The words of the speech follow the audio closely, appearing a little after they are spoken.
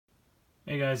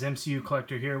Hey guys, MCU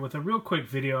Collector here with a real quick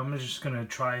video. I'm just gonna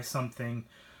try something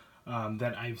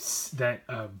that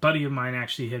a buddy of mine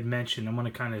actually had mentioned. I'm gonna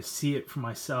kind of see it for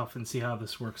myself and see how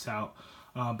this works out.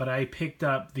 But I picked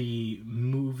up the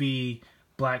movie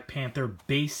Black Panther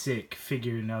basic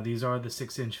figure. Now these are the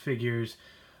 6-inch figures.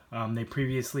 They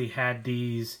previously had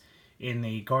these in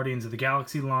the Guardians of the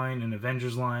Galaxy line, an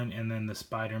Avengers line, and then the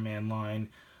Spider-Man line,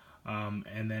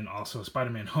 and then also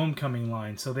Spider-Man Homecoming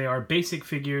line. So they are basic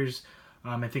figures.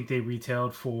 I think they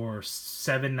retailed for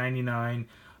 $7.99.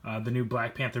 The new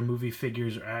Black Panther movie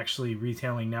figures are actually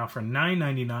retailing now for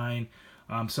 $9.99.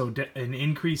 So an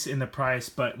increase in the price,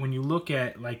 but when you look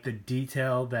at like the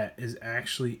detail that is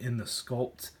actually in the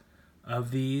sculpt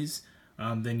of these,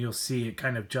 then you'll see it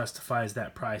kind of justifies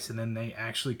that price. And then they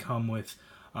actually come with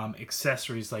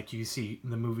accessories, like you see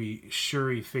the movie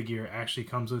Shuri figure actually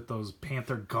comes with those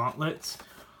Panther gauntlets,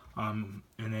 and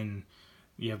then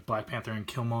you have Black Panther and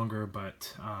Killmonger,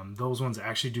 but those ones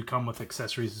actually do come with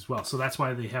accessories as well. So that's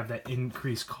why they have that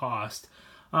increased cost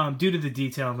due to the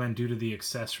detail and then due to the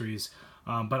accessories.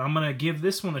 But I'm going to give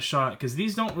this one a shot because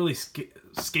these don't really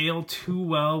scale too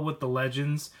well with the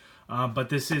Legends. But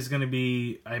this is going to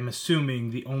be, I'm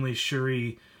assuming, the only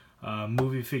Shuri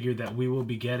movie figure that we will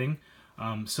be getting.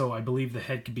 So I believe the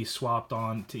head could be swapped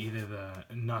on to either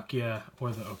the Nakia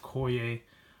or the Okoye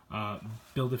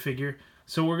Build-A-Figure.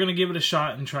 So we're going to give it a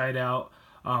shot and try it out.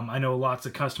 I know lots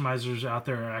of customizers out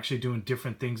there are actually doing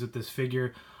different things with this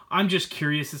figure. I'm just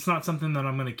curious. It's not something that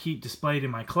I'm going to keep displayed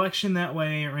in my collection that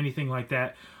way or anything like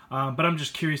that. But I'm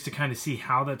just curious to kind of see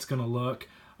how that's going to look.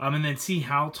 And then see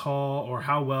how tall or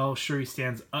how well Shuri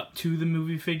stands up to the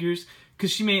movie figures.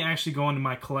 Because she may actually go into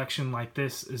my collection like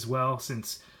this as well,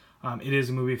 since it is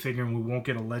a movie figure and we won't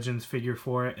get a Legends figure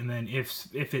for it. And then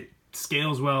if it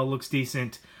scales well, looks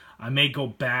decent, I may go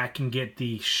back and get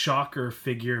the Shocker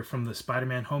figure from the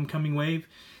Spider-Man Homecoming wave.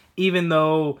 Even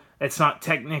though it's not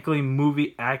technically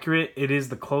movie accurate, it is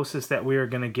the closest that we are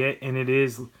going to get. And it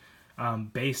is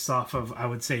based off of, I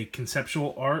would say, concept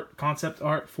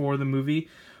art for the movie.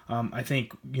 I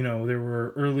think, you know, there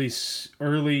were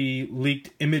early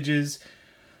leaked images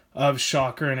of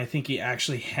Shocker, and I think he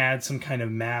actually had some kind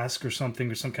of mask or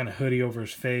something, or some kind of hoodie over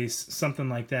his face, something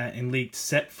like that, and leaked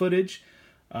set footage.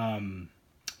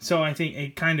 So I think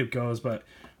it kind of goes, but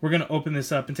we're going to open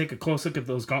this up and take a close look at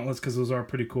those gauntlets because those are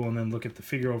pretty cool, and then look at the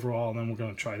figure overall, and then we're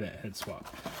going to try that head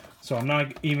swap. So I'm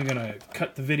not even going to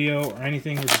cut the video or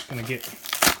anything. We're just going to get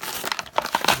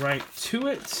right to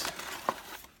it.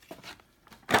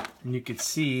 And you can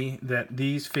see that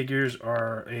these figures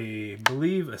are, I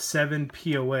believe, a 7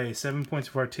 POA, 7 points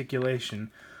of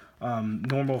articulation.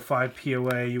 Normal 5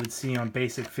 POA you would see on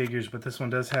basic figures, but this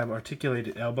one does have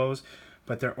articulated elbows.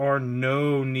 But there are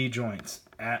no knee joints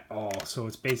at all. So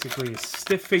it's basically a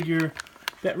stiff figure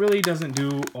that really doesn't do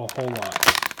a whole lot.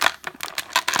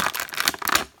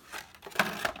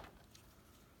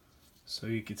 So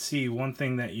you can see one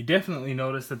thing that you definitely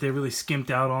notice that they really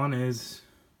skimped out on is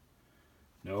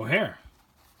no hair.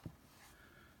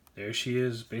 There she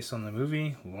is based on the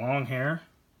movie. Long hair.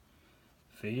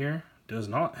 Figure does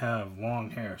not have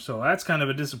long hair. So that's kind of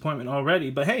a disappointment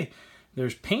already. But hey,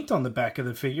 there's paint on the back of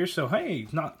the figure, so hey,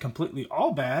 not completely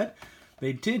all bad.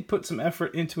 They did put some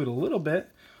effort into it a little bit,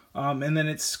 and then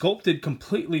it's sculpted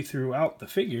completely throughout the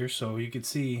figure, so you can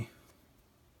see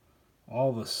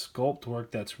all the sculpt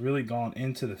work that's really gone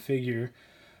into the figure.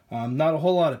 Not a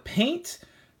whole lot of paint.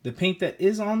 The paint that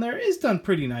is on there is done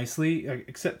pretty nicely,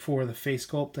 except for the face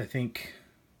sculpt. I think,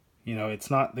 you know,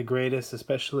 it's not the greatest,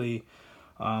 especially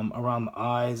around the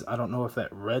eyes. I don't know if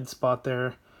that red spot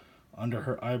there under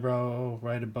her eyebrow,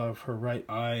 right above her right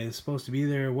eye, is supposed to be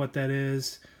there, what that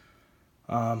is.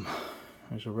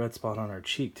 There's a red spot on her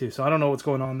cheek too, so I don't know what's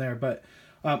going on there, but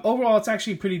overall it's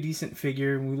actually a pretty decent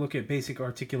figure. When we look at basic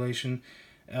articulation,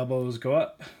 elbows go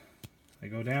up, they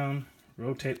go down,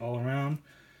 rotate all around,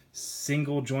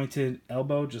 single jointed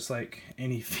elbow, just like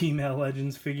any female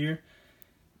Legends figure.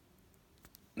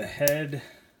 The head,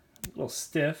 a little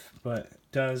stiff, but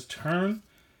does turn.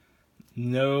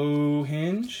 No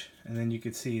hinge, and then you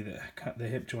can see the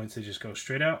hip joints, they just go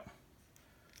straight out.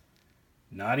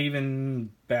 Not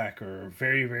even back, or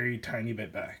very, very tiny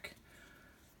bit back.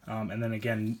 And then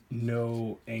again,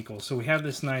 no ankle. So we have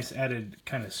this nice added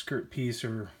kind of skirt piece,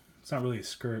 or it's not really a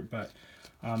skirt, but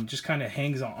just kind of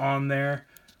hangs on there.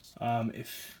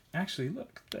 If actually,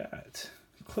 look at that.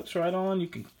 It clips right on. You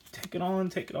can take it on,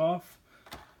 take it off.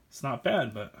 It's not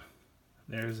bad, but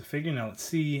there's a figure. Now let's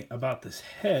see about this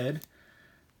head.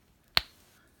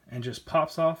 And just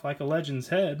pops off like a Legends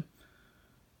head.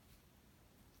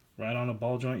 Right on a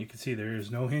ball joint. You can see there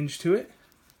is no hinge to it.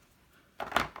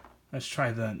 Let's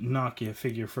try the Nokia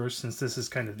figure first, since this is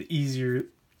kind of the easier,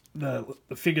 the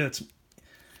figure that's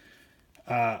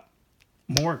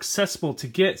more accessible to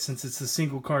get, since it's a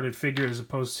single carded figure as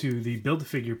opposed to the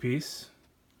Build-A-Figure piece.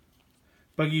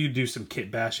 But you do some kit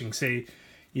bashing. Say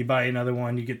you buy another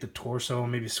one, you get the torso,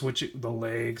 maybe switch it with the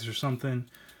legs or something.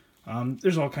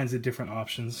 There's all kinds of different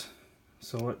options.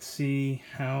 So let's see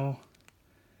how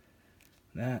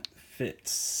that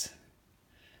fits.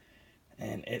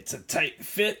 And it's a tight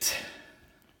fit.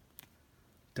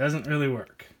 Doesn't really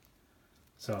work.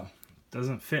 So,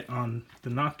 doesn't fit on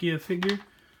the Nokia figure.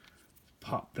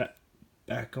 Pop that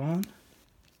back on.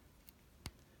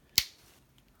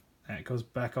 That goes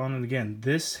back on, and again,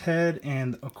 this head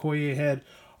and the Okoye head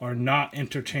are not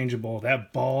interchangeable.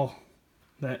 That ball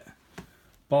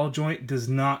joint does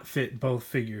not fit both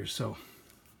figures. So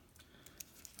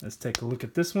let's take a look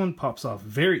at this one. Pops off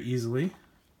very easily.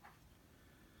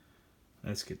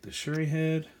 Let's get the Shuri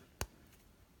head.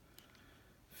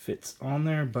 Fits on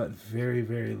there, but very,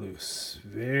 very loose.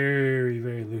 Very,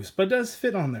 very loose, but does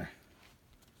fit on there.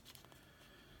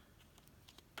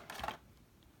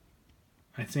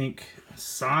 I think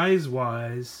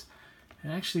size-wise,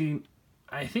 actually,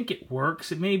 I think it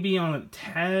works. It may be on a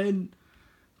tad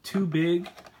too big.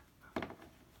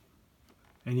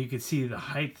 And you can see the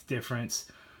height difference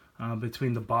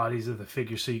between the bodies of the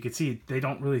figure. So you can see they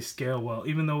don't really scale well.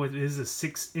 Even though it is a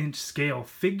 6-inch scale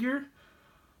figure,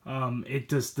 it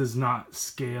just does not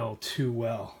scale too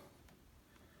well.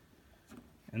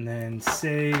 And then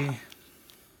say,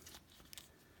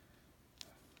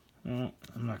 well,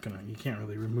 I'm not gonna, you can't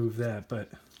really remove that, but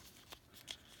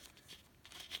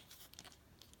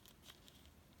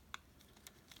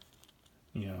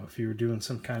you know, if you were doing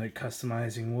some kind of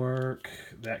customizing work,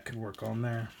 that could work on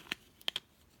there.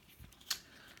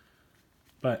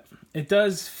 But it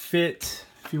does fit.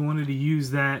 If you wanted to use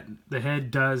that, the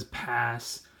head does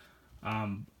pass.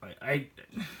 I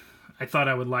thought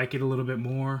I would like it a little bit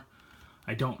more.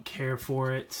 I don't care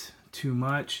for it too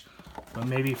much, but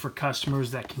maybe for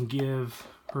customers that can give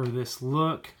her this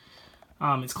look,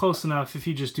 it's close enough. If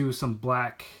you just do some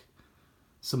black,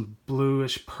 some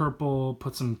bluish purple,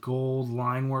 put some gold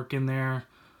line work in there,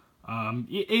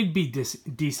 it'd be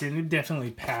decent. It'd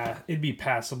definitely it'd be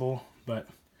passable, but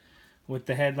with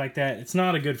the head like that, it's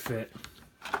not a good fit.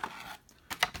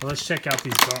 But let's check out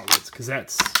these gauntlets, because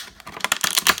that's,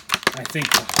 I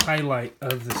think, the highlight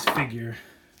of this figure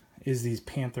is these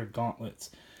Panther gauntlets.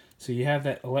 So you have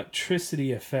that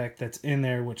electricity effect that's in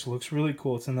there, which looks really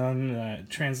cool. It's a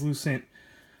translucent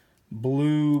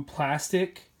blue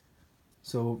plastic.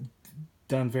 So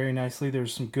done very nicely.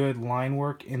 There's some good line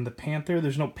work in the Panther.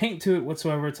 There's no paint to it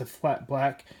whatsoever. It's a flat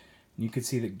black. You can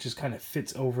see that it just kind of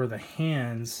fits over the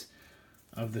hands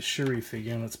of the Shuri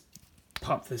figure. And let's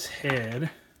pop this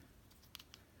head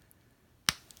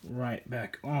right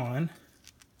back on.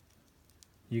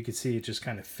 You can see it just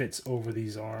kind of fits over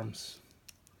these arms.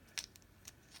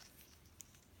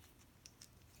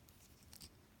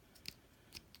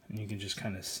 And you can just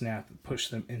kind of snap and push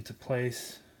them into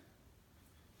place.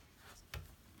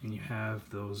 And you have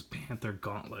those Panther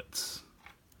gauntlets.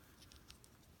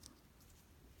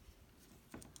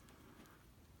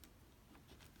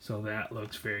 So that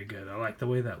looks very good. I like the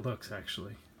way that looks,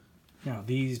 actually. Now,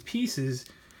 these pieces,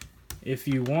 if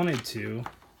you wanted to,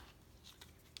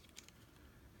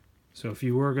 so if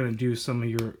you were going to do some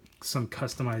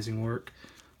customizing work,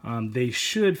 they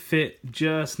should fit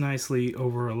just nicely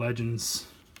over a Legends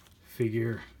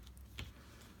figure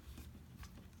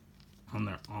on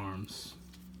their arms.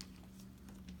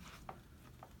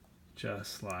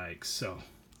 Just like so.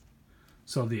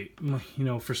 So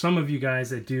for some of you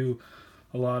guys that do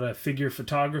a lot of figure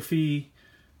photography,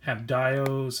 have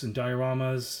dios and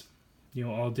dioramas,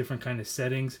 all different kind of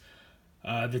settings,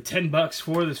 the $10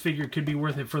 for this figure could be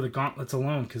worth it for the gauntlets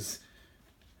alone, because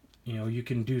you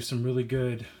can do some really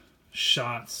good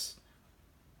shots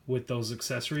with those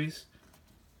accessories.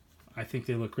 I think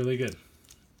they look really good.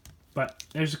 But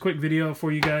there's a quick video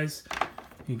for you guys.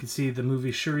 You can see the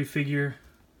movie Shuri figure.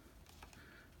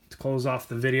 To close off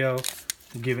the video,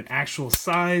 we'll give an actual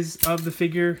size of the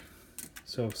figure.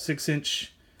 So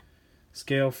 6-inch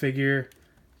scale figure,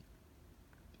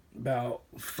 about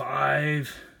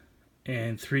 5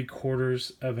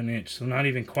 3/4 of an inch. So not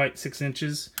even quite 6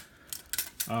 inches.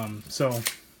 So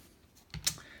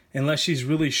unless she's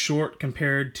really short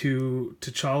compared to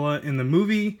T'Challa in the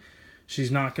movie, she's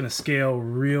not going to scale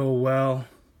real well.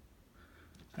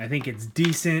 I think it's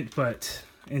decent, but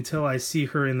until I see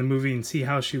her in the movie and see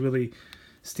how she really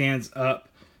stands up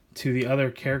to the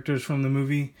other characters from the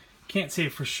movie, can't say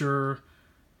for sure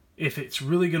if it's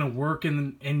really going to work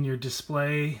in your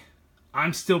display.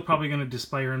 I'm still probably going to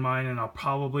display her in mine, and I'll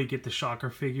probably get the Shocker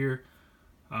figure.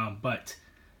 But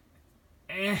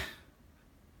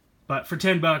for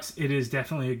 $10, it is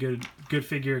definitely a good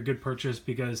figure, a good purchase,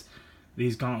 because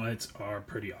these gauntlets are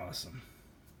pretty awesome.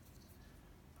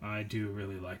 I do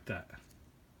really like that.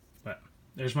 But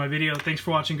there's my video. Thanks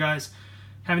for watching, guys.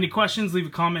 Have any questions, leave a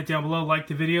comment down below. Like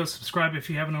the video. Subscribe if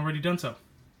you haven't already done so.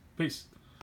 Peace.